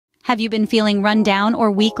Have you been feeling run down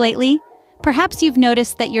or weak lately? Perhaps you've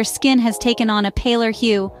noticed that your skin has taken on a paler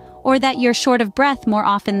hue, or that you're short of breath more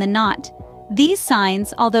often than not. These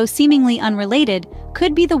signs, although seemingly unrelated,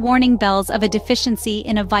 could be the warning bells of a deficiency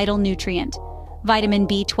in a vital nutrient. Vitamin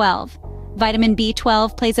B12. Vitamin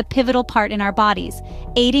B12 plays a pivotal part in our bodies,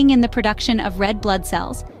 aiding in the production of red blood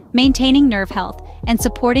cells, maintaining nerve health, and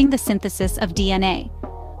supporting the synthesis of DNA.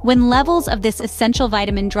 When levels of this essential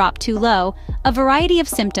vitamin drop too low, a variety of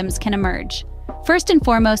symptoms can emerge. First and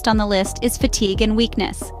foremost on the list is fatigue and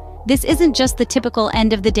weakness. This isn't just the typical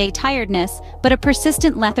end-of-the-day tiredness, but a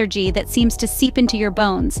persistent lethargy that seems to seep into your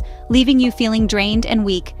bones, leaving you feeling drained and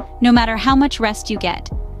weak, no matter how much rest you get.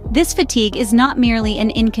 This fatigue is not merely an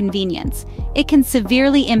inconvenience. It can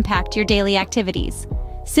severely impact your daily activities.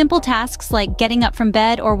 Simple tasks like getting up from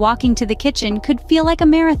bed or walking to the kitchen could feel like a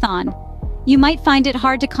marathon. You might find it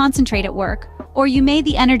hard to concentrate at work, or you may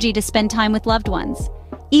the energy to spend time with loved ones.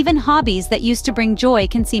 Even hobbies that used to bring joy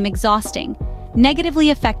can seem exhausting, negatively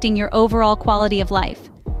affecting your overall quality of life.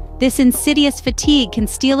 This insidious fatigue can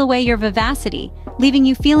steal away your vivacity, leaving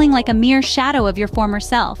you feeling like a mere shadow of your former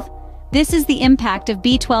self. This is the impact of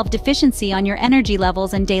B12 deficiency on your energy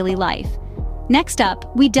levels and daily life. Next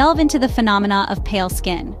up, we delve into the phenomena of pale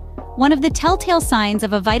skin. One of the telltale signs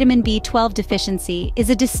of a vitamin B12 deficiency is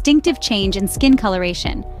a distinctive change in skin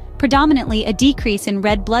coloration, predominantly a decrease in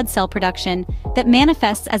red blood cell production that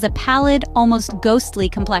manifests as a pallid, almost ghostly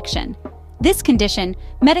complexion. This condition,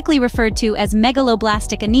 medically referred to as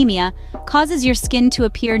megaloblastic anemia, causes your skin to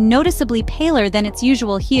appear noticeably paler than its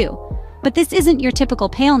usual hue. But this isn't your typical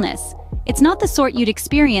paleness. It's not the sort you'd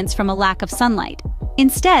experience from a lack of sunlight.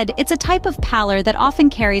 Instead, it's a type of pallor that often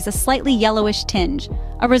carries a slightly yellowish tinge,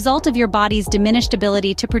 a result of your body's diminished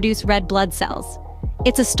ability to produce red blood cells.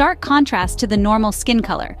 It's a stark contrast to the normal skin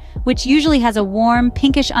color, which usually has a warm,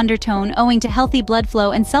 pinkish undertone owing to healthy blood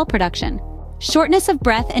flow and cell production. Shortness of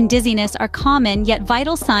breath and dizziness are common yet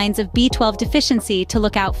vital signs of B12 deficiency to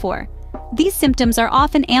look out for. These symptoms are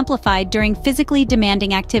often amplified during physically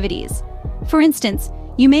demanding activities. For instance,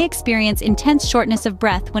 you may experience intense shortness of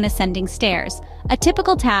breath when ascending stairs, a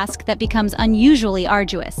typical task that becomes unusually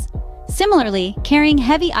arduous. Similarly, carrying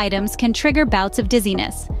heavy items can trigger bouts of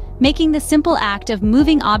dizziness, making the simple act of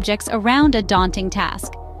moving objects around a daunting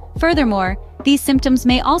task. Furthermore, these symptoms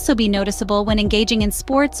may also be noticeable when engaging in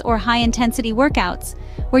sports or high-intensity workouts,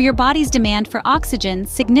 where your body's demand for oxygen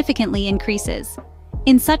significantly increases.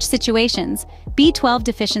 In such situations, B12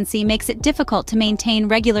 deficiency makes it difficult to maintain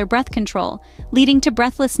regular breath control, leading to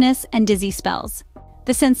breathlessness and dizzy spells.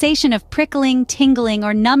 The sensation of prickling, tingling,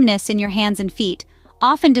 or numbness in your hands and feet,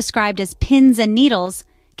 often described as pins and needles,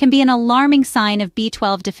 can be an alarming sign of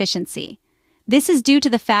B12 deficiency. This is due to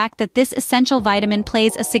the fact that this essential vitamin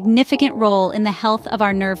plays a significant role in the health of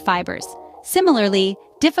our nerve fibers. Similarly,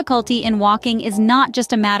 difficulty in walking is not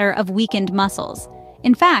just a matter of weakened muscles.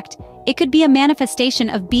 In fact, it could be a manifestation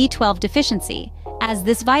of B12 deficiency, as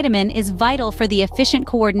this vitamin is vital for the efficient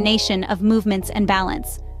coordination of movements and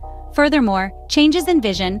balance. Furthermore, changes in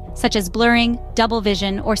vision, such as blurring, double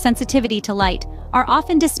vision, or sensitivity to light, are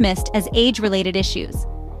often dismissed as age-related issues.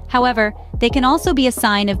 However, they can also be a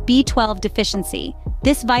sign of B12 deficiency.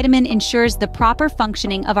 This vitamin ensures the proper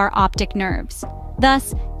functioning of our optic nerves.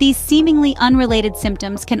 Thus, these seemingly unrelated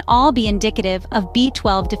symptoms can all be indicative of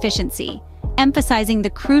B12 deficiency, emphasizing the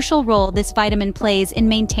crucial role this vitamin plays in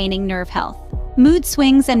maintaining nerve health. Mood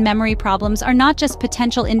swings and memory problems are not just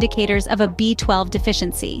potential indicators of a B12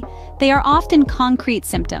 deficiency. They are often concrete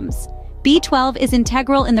symptoms. B12 is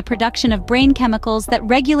integral in the production of brain chemicals that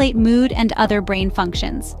regulate mood and other brain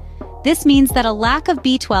functions. This means that a lack of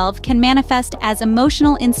B12 can manifest as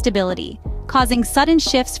emotional instability, causing sudden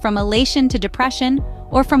shifts from elation to depression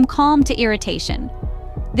or from calm to irritation.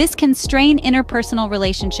 This can strain interpersonal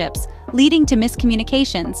relationships, leading to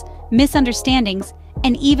miscommunications, misunderstandings,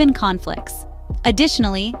 and even conflicts.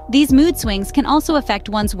 Additionally, these mood swings can also affect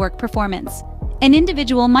one's work performance. An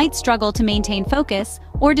individual might struggle to maintain focus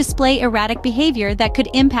or display erratic behavior that could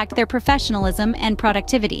impact their professionalism and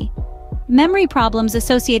productivity. Memory problems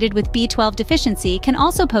associated with B12 deficiency can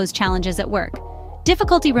also pose challenges at work.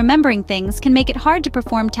 Difficulty remembering things can make it hard to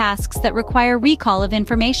perform tasks that require recall of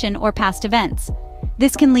information or past events.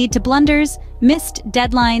 This can lead to blunders, missed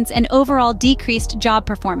deadlines, and overall decreased job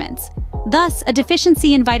performance. Thus, a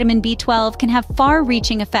deficiency in vitamin B12 can have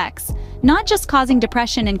far-reaching effects, not just causing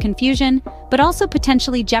depression and confusion, but also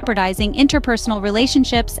potentially jeopardizing interpersonal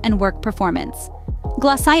relationships and work performance.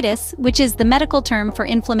 Glossitis, which is the medical term for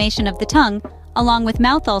inflammation of the tongue, along with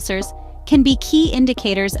mouth ulcers, can be key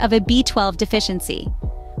indicators of a B12 deficiency.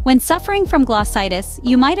 When suffering from glossitis,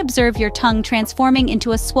 you might observe your tongue transforming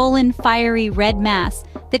into a swollen, fiery red mass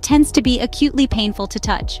that tends to be acutely painful to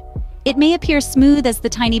touch. It may appear smooth as the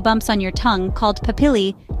tiny bumps on your tongue, called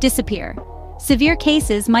papillae, disappear. Severe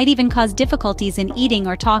cases might even cause difficulties in eating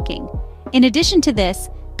or talking. In addition to this,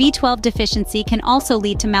 B12 deficiency can also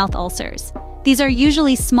lead to mouth ulcers. These are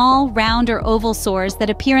usually small, round or oval sores that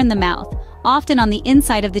appear in the mouth, often on the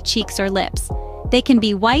inside of the cheeks or lips. They can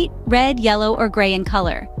be white, red, yellow, or gray in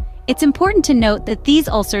color. It's important to note that these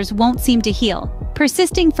ulcers won't seem to heal,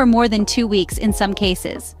 persisting for more than 2 weeks in some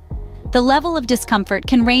cases. The level of discomfort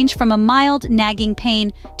can range from a mild, nagging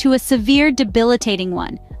pain to a severe, debilitating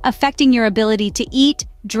one, affecting your ability to eat,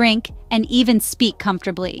 drink, and even speak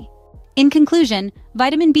comfortably. In conclusion,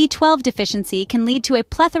 vitamin B12 deficiency can lead to a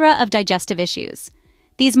plethora of digestive issues.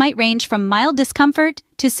 These might range from mild discomfort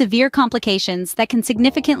to severe complications that can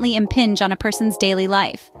significantly impinge on a person's daily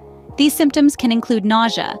life. These symptoms can include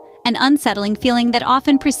nausea, an unsettling feeling that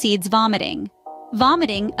often precedes vomiting.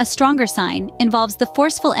 Vomiting, a stronger sign, involves the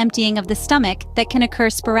forceful emptying of the stomach that can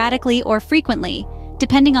occur sporadically or frequently,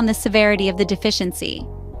 depending on the severity of the deficiency.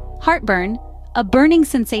 Heartburn, a burning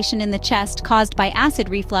sensation in the chest caused by acid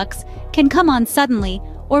reflux, can come on suddenly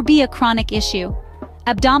or be a chronic issue.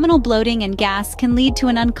 Abdominal bloating and gas can lead to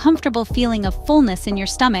an uncomfortable feeling of fullness in your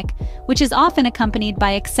stomach, which is often accompanied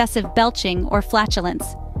by excessive belching or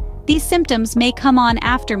flatulence. These symptoms may come on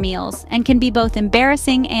after meals and can be both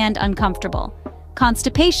embarrassing and uncomfortable.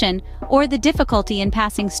 Constipation, or the difficulty in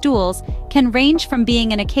passing stools, can range from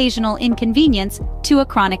being an occasional inconvenience to a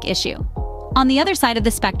chronic issue. On the other side of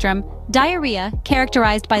the spectrum, diarrhea,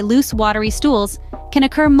 characterized by loose, watery stools, can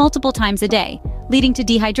occur multiple times a day, leading to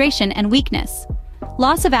dehydration and weakness.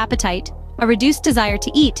 Loss of appetite, a reduced desire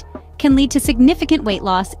to eat, can lead to significant weight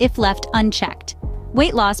loss if left unchecked.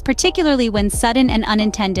 Weight loss, particularly when sudden and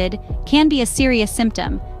unintended, can be a serious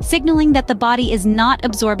symptom, signaling that the body is not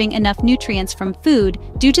absorbing enough nutrients from food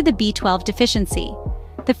due to the B12 deficiency.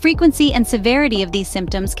 The frequency and severity of these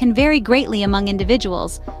symptoms can vary greatly among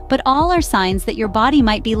individuals, but all are signs that your body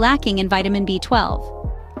might be lacking in vitamin B12.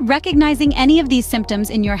 Recognizing any of these symptoms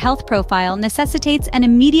in your health profile necessitates an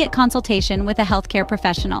immediate consultation with a healthcare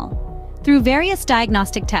professional. Through various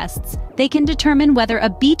diagnostic tests, they can determine whether a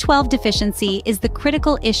B12 deficiency is the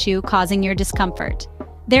critical issue causing your discomfort.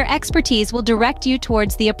 Their expertise will direct you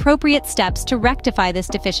towards the appropriate steps to rectify this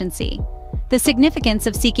deficiency. The significance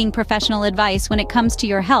of seeking professional advice when it comes to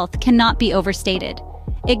your health cannot be overstated.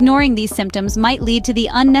 Ignoring these symptoms might lead to the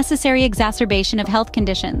unnecessary exacerbation of health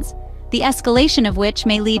conditions, the escalation of which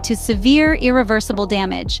may lead to severe, irreversible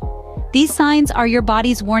damage. These signs are your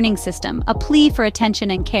body's warning system, a plea for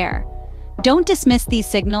attention and care. Don't dismiss these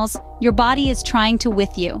signals. Your body is trying to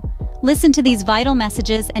with you. Listen to these vital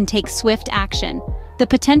messages and take swift action. The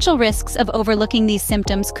potential risks of overlooking these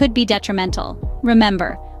symptoms could be detrimental.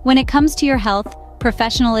 Remember, when it comes to your health,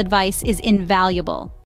 professional advice is invaluable.